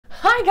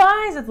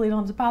Hi guys, it's Leda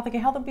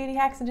Apothecary Health and Beauty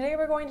Hacks, and today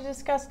we're going to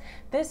discuss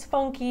this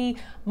funky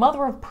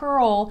mother of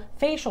pearl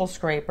facial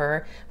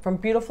scraper from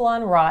Beautiful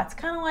and Raw. It's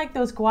kind of like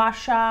those gua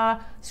sha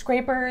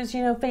scrapers,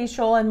 you know,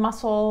 facial and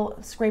muscle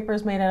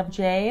scrapers made out of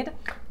jade.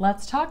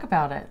 Let's talk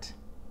about it.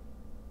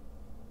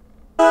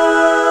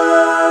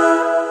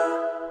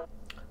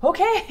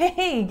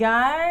 Okay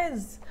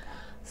guys,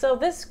 so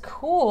this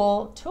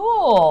cool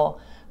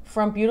tool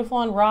from Beautiful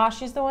and Raw,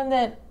 she's the one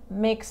that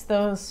makes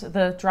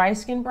the dry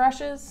skin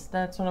brushes.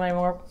 That's one of my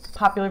more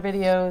popular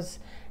videos,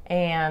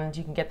 and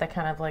you can get that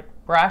kind of like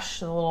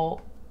brush, the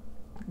little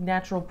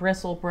natural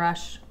bristle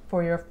brush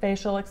for your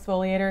facial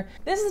exfoliator.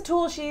 This is a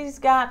tool she's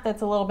got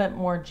that's a little bit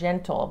more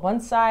gentle. One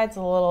side's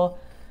a little,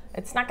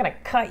 it's not gonna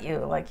cut you,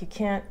 like you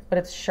can't, but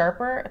it's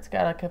sharper. It's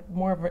got like a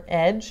more of an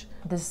edge.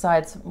 This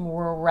side's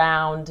more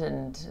round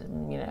and,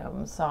 you know,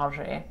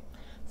 massagey.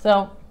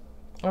 So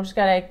I've just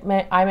got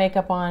eye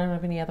makeup on. I don't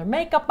have any other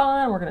makeup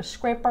on. We're gonna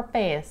scrape our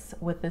face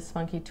with this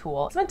funky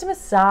tool. It's meant to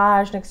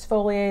massage and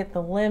exfoliate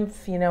the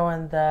lymph, you know,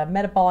 and the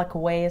metabolic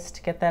waste,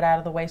 to get that out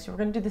of the way. So we're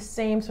gonna do the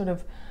same sort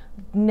of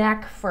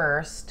neck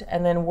first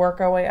and then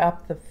work our way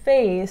up the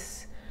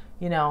face,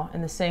 you know,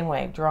 in the same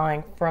way,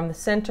 drawing from the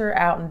center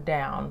out and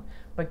down.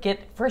 But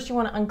first you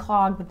wanna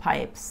unclog the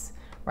pipes,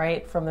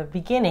 right? From the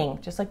beginning,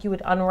 just like you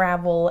would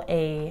unravel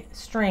a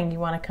string, you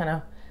wanna kind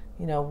of,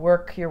 you know,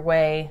 work your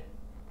way.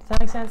 Does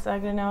that make sense? Is that a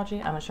good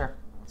analogy? I'm not sure.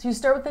 So you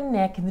start with the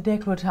neck and the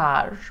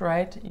décolletage,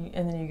 right?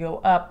 And then you go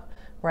up,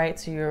 right?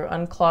 So you're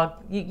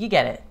unclogged. You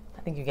get it.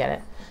 I think you get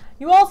it.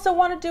 You also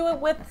want to do it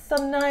with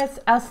some nice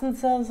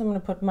essences. I'm going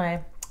to put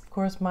of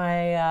course,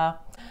 my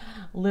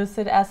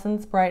Lucid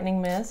Essence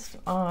Brightening Mist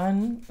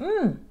on.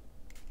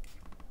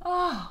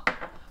 Oh.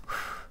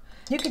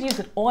 You could use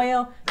an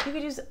oil. You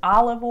could use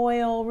olive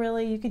oil,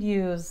 really. You could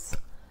use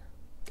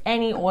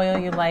any oil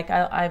you like.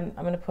 I'm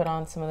going to put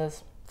on some of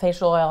this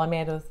facial oil I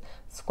made with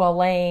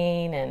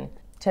squalane and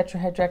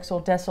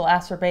tetrahydroxyl decyl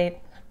acerbate,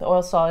 the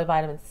oil soluble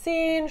vitamin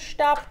C and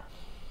stuff.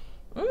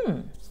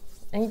 And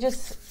you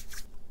just,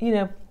 you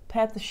know,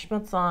 pat the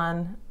schmutz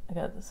on. I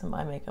got some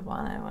eye makeup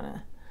on. I don't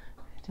want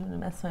to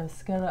mess my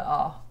mascara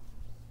off.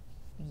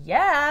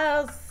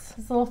 Yes!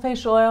 This little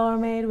facial oil I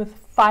made with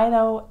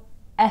phyto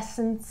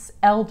essence,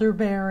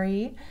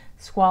 elderberry,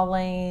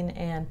 squalane,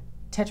 and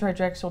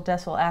tetrahydroxyl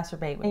decyl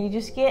acerbate. And you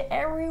just get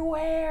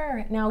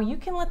everywhere. Now you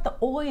can let the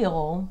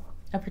oil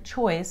of your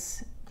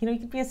choice, you know, you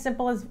could be as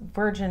simple as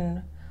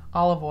virgin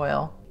olive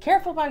oil.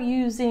 Careful about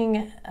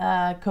using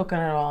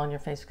coconut oil on your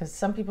face, because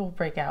some people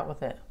break out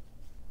with it.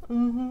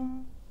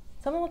 Someone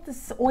let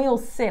this oil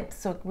sip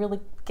so it really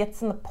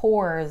gets in the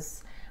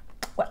pores.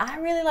 What I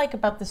really like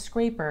about the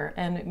scraper,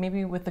 and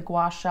maybe with the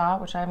gua sha,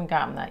 which I haven't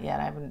gotten that yet,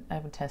 I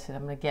haven't tested,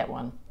 I'm gonna get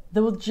one.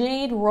 The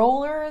jade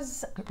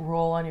rollers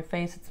roll on your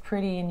face. It's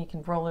pretty and you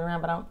can roll it around,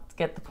 but I don't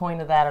get the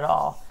point of that at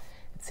all.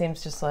 It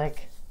seems just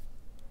like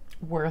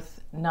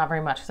worth not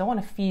very much, because I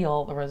want to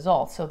feel the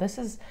results. So this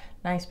is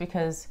nice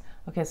because,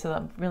 okay, so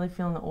I'm really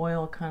feeling the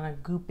oil kind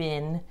of goop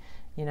in,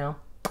 you know.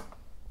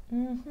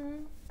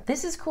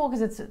 This is cool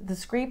because it's the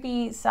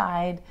scrapey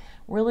side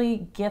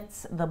really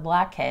gets the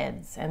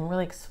blackheads and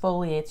really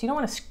exfoliates. You don't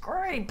want to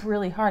scrape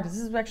really hard. This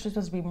is actually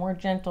supposed to be more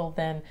gentle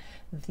than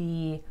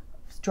the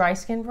dry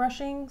skin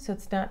brushing, so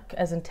it's not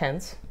as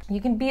intense.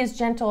 You can be as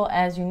gentle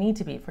as you need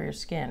to be for your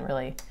skin,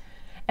 really.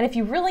 And if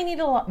you really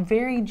need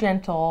very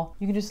gentle,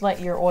 you can just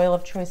let your oil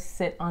of choice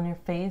sit on your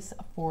face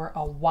for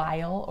a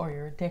while, or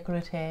your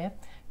décolleté,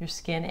 your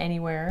skin,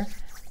 anywhere,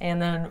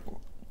 and then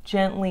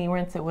gently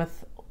rinse it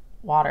with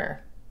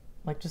water.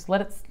 Like, just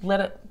let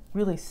it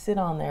really sit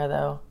on there,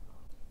 though.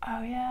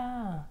 Oh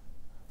yeah.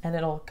 And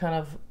it'll kind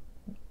of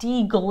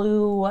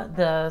de-glue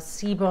the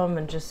sebum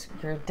and just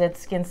your dead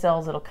skin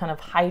cells. It'll kind of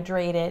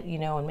hydrate it, you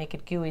know, and make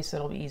it gooey so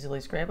it'll be easily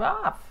scraped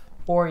off.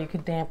 Or you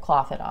could damp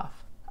cloth it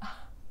off.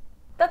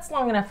 That's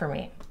long enough for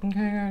me. Okay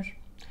guys.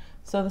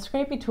 So the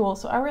scrapey tool,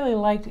 so I really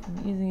liked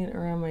using it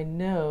around my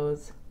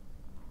nose.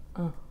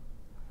 And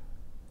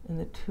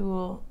the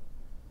tool,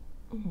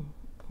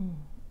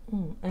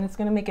 and it's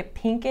gonna make it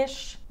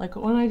pinkish. Like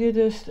when I did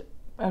this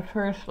at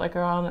first, like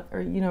around,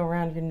 or you know,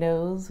 around your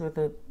nose with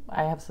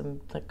I have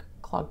some like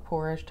clogged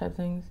porish type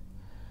things.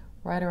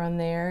 Right around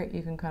there,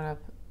 you can kind of,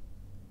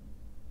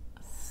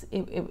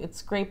 it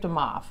scraped them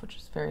off, which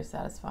is very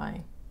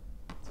satisfying.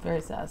 It's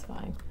very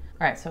satisfying.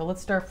 All right, so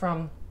let's start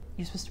from,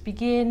 you're supposed to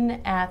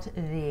begin at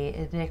the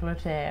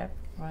décolleté,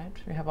 right?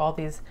 We have all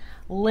these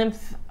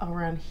lymph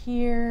around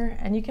here,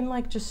 and you can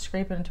like just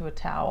scrape it into a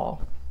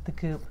towel, the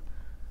goop.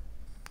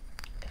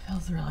 It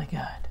feels really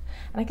good.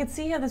 And I could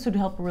see how this would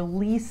help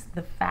release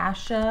the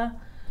fascia.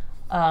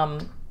 Oh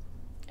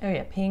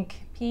yeah, pink,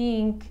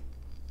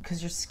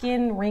 because your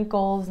skin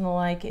wrinkles and the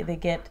like, they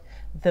get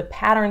the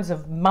patterns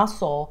of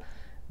muscle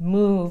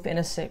move in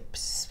a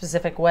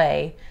specific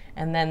way,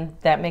 and then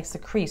that makes the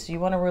crease. So you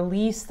want to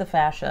release the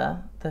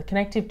fascia, the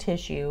connective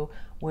tissue,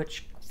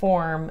 which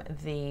form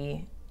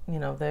the, you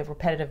know, the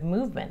repetitive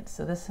movement.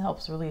 So this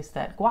helps release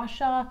that. Gua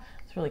sha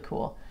It's really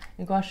cool.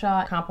 And gua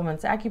sha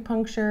complements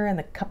acupuncture and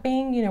the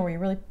cupping, you know, where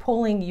you're really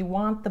pulling. You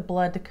want the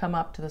blood to come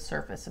up to the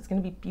surface. It's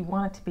going to be, you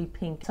want it to be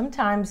pink.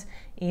 Sometimes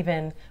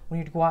even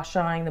when you're gua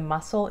shaing the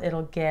muscle,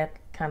 it'll get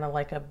kind of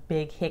like a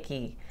big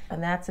hickey.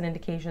 And that's an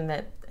indication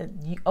that,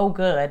 oh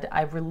good,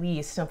 I've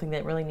released something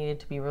that really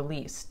needed to be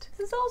released.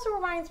 This also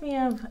reminds me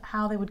of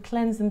how they would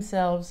cleanse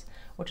themselves,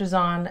 which is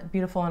on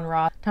Beautiful and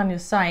Raw,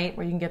 Tanya's site,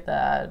 where you can get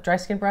the dry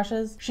skin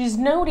brushes. She's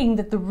noting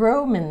that the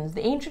Romans,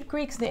 the ancient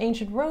Greeks, the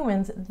ancient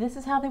Romans, this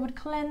is how they would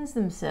cleanse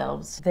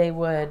themselves. They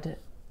would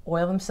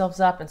oil themselves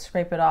up and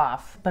scrape it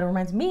off. But it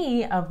reminds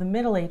me of the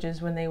Middle Ages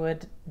when they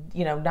would,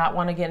 you know, not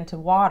want to get into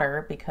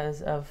water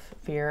because of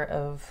fear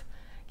of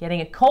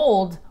getting a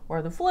cold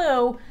or the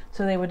flu,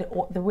 so they would,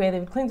 the way they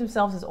would cleanse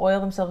themselves is oil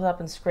themselves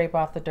up and scrape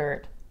off the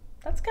dirt.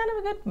 That's kind of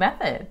a good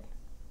method.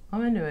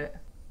 I'm into it.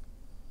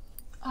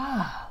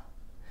 Ah,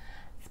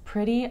 it's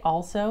pretty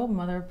also,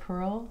 mother of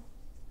pearl.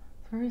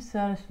 It's very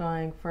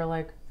satisfying for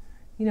like,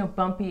 you know,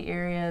 bumpy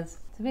areas.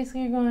 So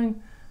basically you're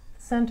going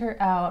center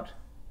out.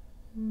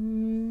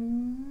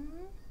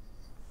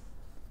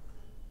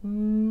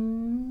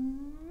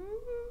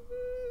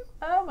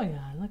 Oh my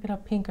God, look at how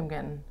pink I'm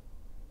getting.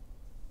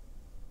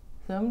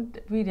 Some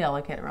be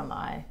delicate around the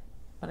eye,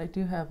 but I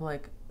do have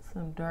like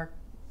some dark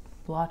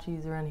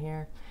blotches around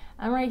here.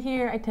 And right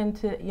here, I tend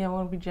to, you know,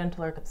 want to be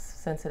gentler,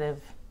 sensitive,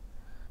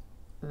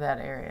 that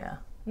area.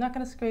 I'm not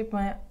going to scrape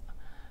my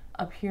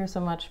up here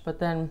so much, but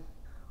then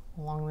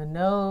along the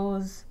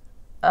nose,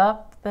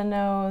 up the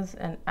nose,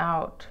 and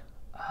out.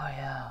 Oh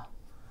yeah.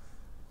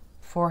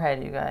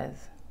 Forehead, you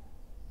guys.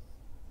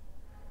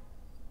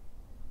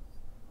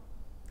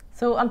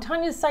 So on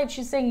Tanya's site,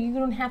 she's saying you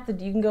don't have to,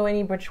 you can go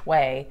any which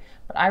way,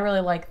 but I really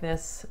like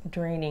this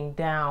draining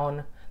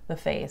down the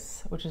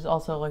face, which is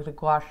also like the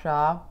gua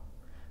sha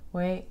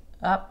way,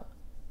 up,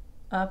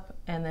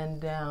 and then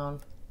down.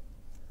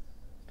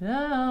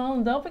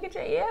 Down, don't forget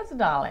your ears,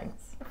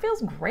 darlings. It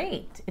feels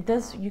great. It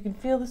does, you can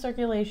feel the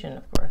circulation,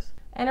 of course.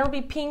 And it'll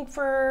be pink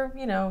for,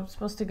 you know,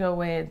 supposed to go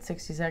away in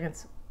 60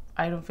 seconds.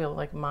 I don't feel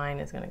like mine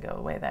is going to go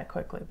away that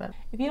quickly, but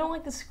if you don't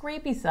like the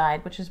scrapey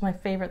side, which is my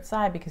favorite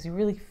side because you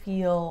really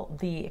feel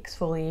the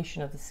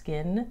exfoliation of the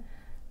skin,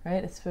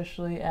 right?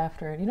 Especially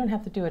after, you don't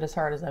have to do it as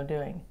hard as I'm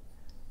doing.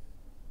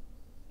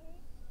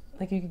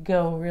 Like you could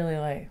go really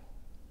like,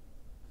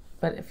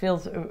 but it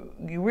feels,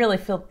 you really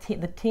feel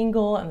the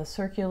tingle and the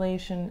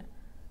circulation,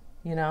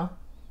 you know,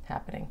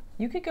 happening.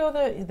 You could go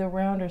the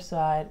rounder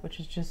side, which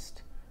is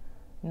just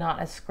not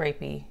as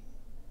scrapey.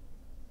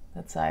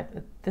 That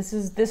side. This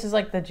is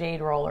like the jade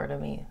roller to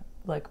me,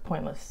 like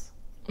pointless.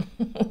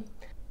 Oh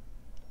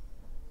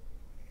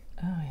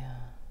yeah.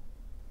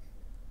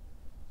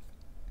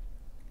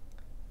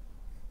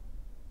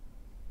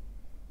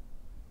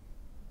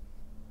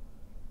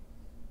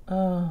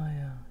 Oh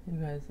yeah, you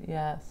guys,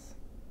 yes.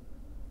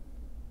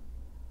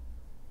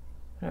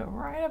 Put it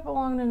right up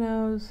along the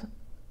nose.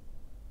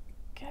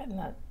 Getting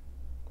that.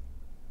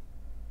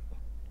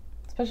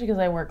 Especially because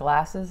I wear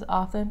glasses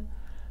often,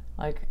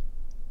 like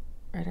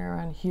right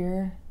around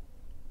here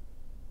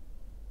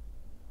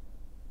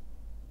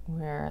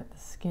where the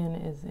skin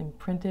is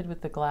imprinted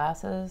with the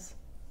glasses.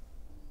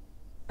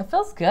 It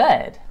feels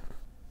good.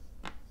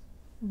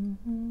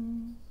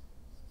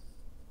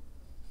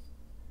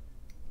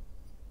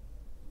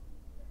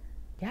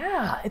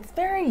 Yeah, it's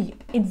very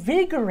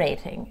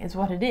invigorating is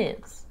what it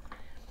is.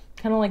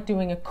 Kind of like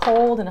doing a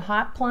cold and a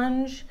hot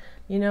plunge,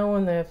 you know,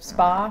 in the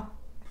spa.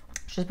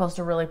 She's supposed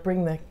to really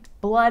bring the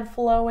blood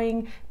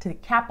flowing to the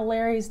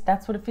capillaries.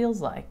 That's what it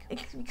feels like.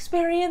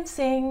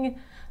 Experiencing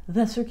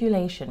the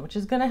circulation, which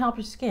is going to help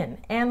your skin.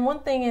 And one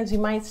thing is you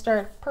might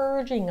start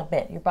purging a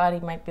bit. Your body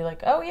might be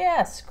like, oh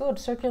yes, good,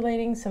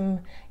 circulating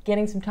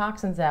getting some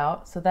toxins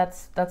out. So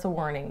that's a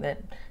warning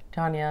that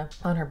Tanya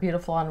on her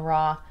Beautiful and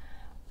Raw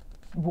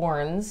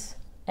warns.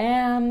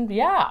 And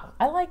yeah,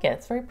 I like it.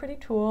 It's a very pretty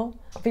tool.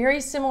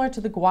 Very similar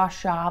to the gua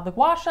sha. The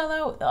gua sha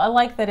though, I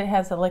like that it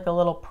has like a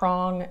little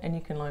prong and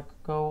you can like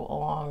go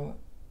along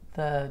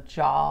the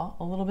jaw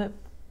a little bit.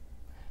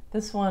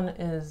 This one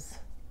is,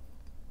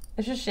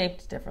 it's just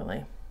shaped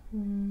differently.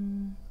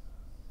 And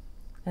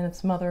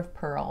it's mother of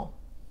pearl.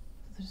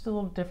 It's just a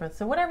little different.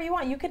 So whatever you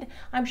want, you could,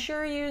 I'm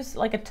sure, use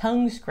like a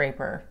tongue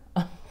scraper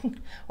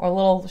or a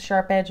little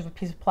sharp edge of a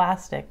piece of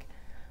plastic.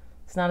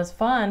 It's not as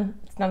fun,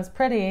 it's not as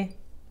pretty,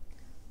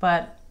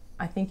 but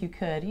I think you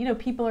could. You know,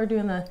 people are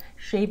doing the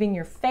shaving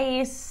your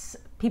face.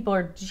 People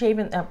are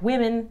shaving,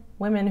 women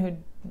who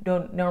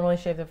don't normally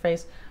shave their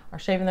face are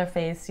shaving their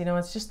face. You know,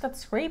 it's just that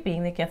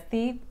scraping that gets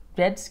the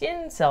dead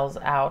skin cells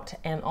out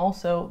and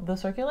also the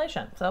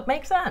circulation. So it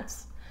makes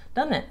sense,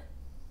 doesn't it?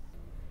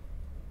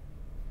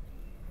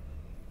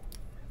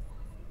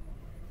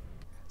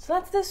 So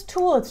that's this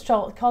tool. It's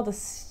called the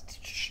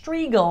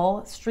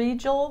Strigil,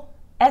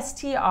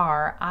 S-T-R-I-G-I-L,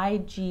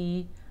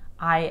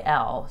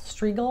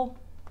 Strigil.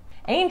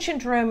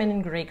 Ancient Roman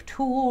and Greek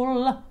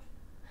tool.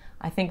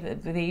 I think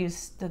that they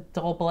used the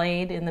dull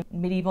blade in the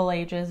medieval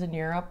ages in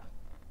Europe.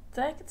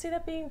 So I could see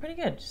that being pretty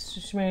good. Just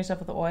smear yourself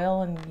with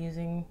oil and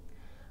using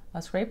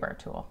a scraper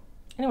tool.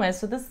 Anyway,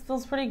 so this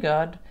feels pretty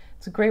good.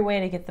 It's a great way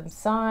to get the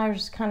massage.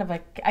 It's kind of a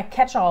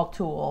catch-all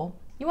tool.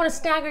 You want to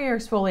stagger your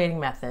exfoliating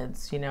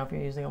methods. You know, if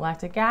you're using a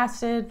lactic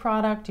acid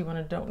product, you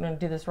don't want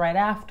to do this right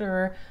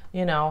after.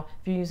 You know,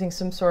 if you're using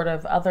some sort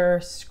of other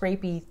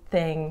scrapey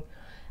thing,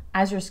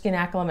 as your skin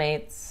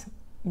acclimates,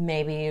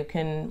 maybe you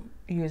can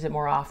use it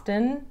more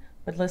often,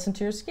 but listen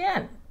to your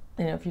skin.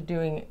 You know, if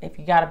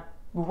you got a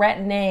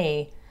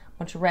Retin-A,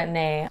 bunch of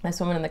Retin-A, there's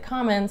someone in the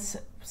comments,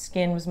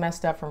 skin was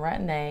messed up from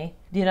Retin-A.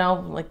 You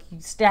know, like you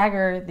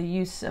stagger the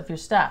use of your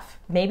stuff.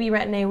 Maybe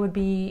Retin-A would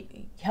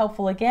be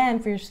helpful again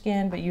for your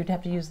skin, but you'd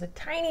have to use the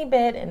tiny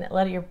bit and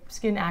let your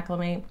skin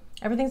acclimate.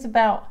 Everything's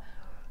about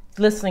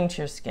listening to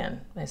your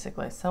skin,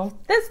 basically. So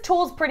this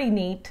tool's pretty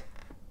neat.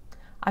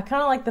 I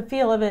kind of like the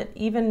feel of it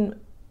even,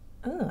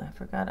 I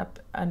forgot up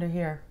under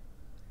here.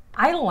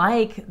 I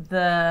like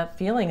the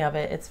feeling of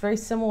it. It's very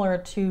similar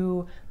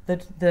to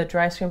the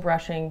dry skin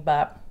brushing,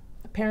 but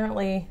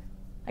apparently,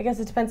 I guess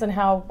it depends on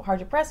how hard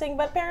you're pressing,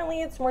 but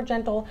apparently it's more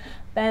gentle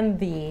than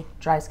the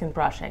dry skin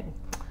brushing.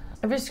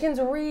 If your skin's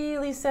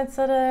really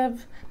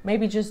sensitive,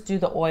 maybe just do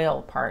the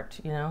oil part,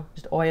 you know?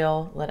 Just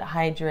oil, let it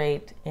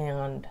hydrate,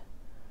 and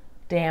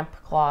damp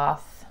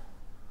cloth,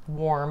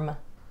 warm.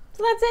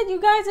 So that's it, you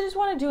guys. I just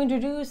wanted to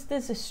introduce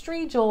this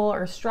Strigil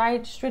or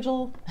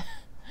Strigil,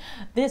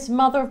 this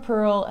mother of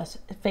pearl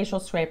facial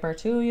scraper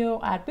to you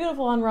at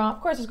Beautiful and Raw.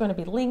 Of course, there's going to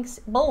be links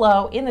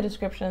below in the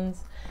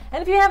descriptions.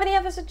 And if you have any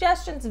other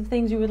suggestions of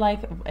things you would like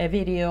a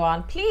video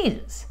on,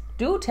 please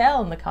do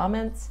tell in the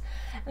comments.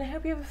 And I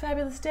hope you have a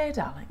fabulous day,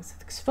 darlings.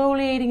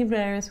 Exfoliating in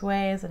various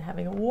ways and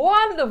having a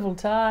wonderful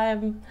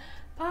time.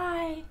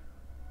 Bye.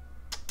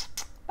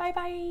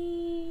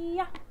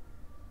 Bye-bye.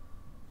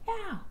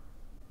 Yeah.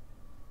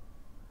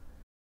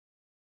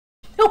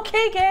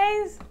 Okay,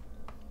 guys.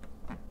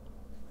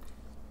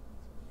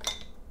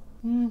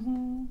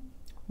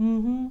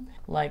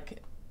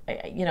 Like,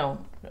 you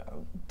know.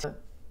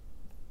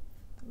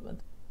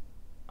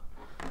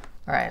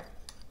 All right.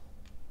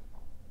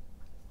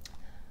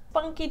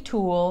 Funky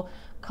tool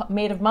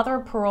made of mother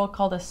of pearl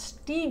called a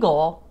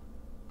Strigil.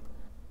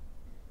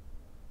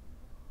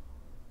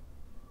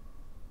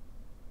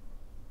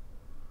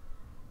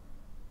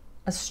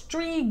 A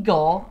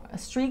Strigil. A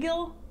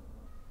Strigil?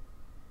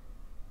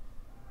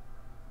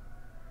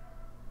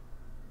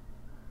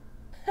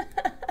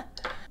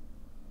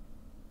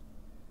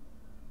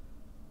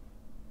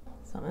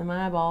 Something in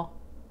my eyeball.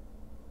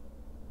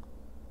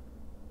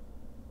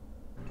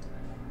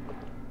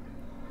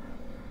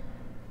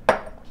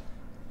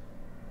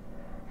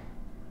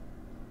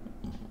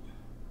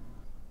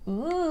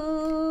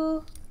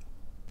 Ooh.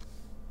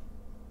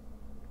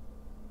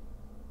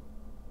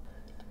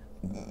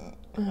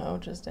 Oh,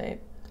 just ate.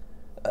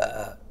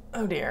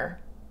 Oh dear.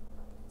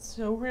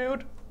 So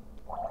rude.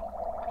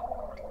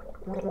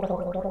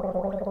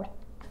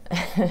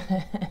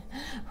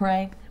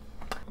 Right?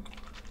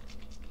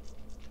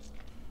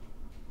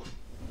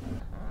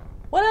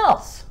 What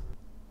else?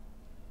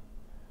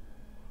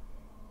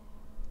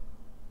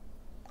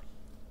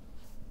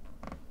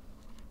 Are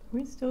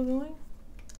we still going?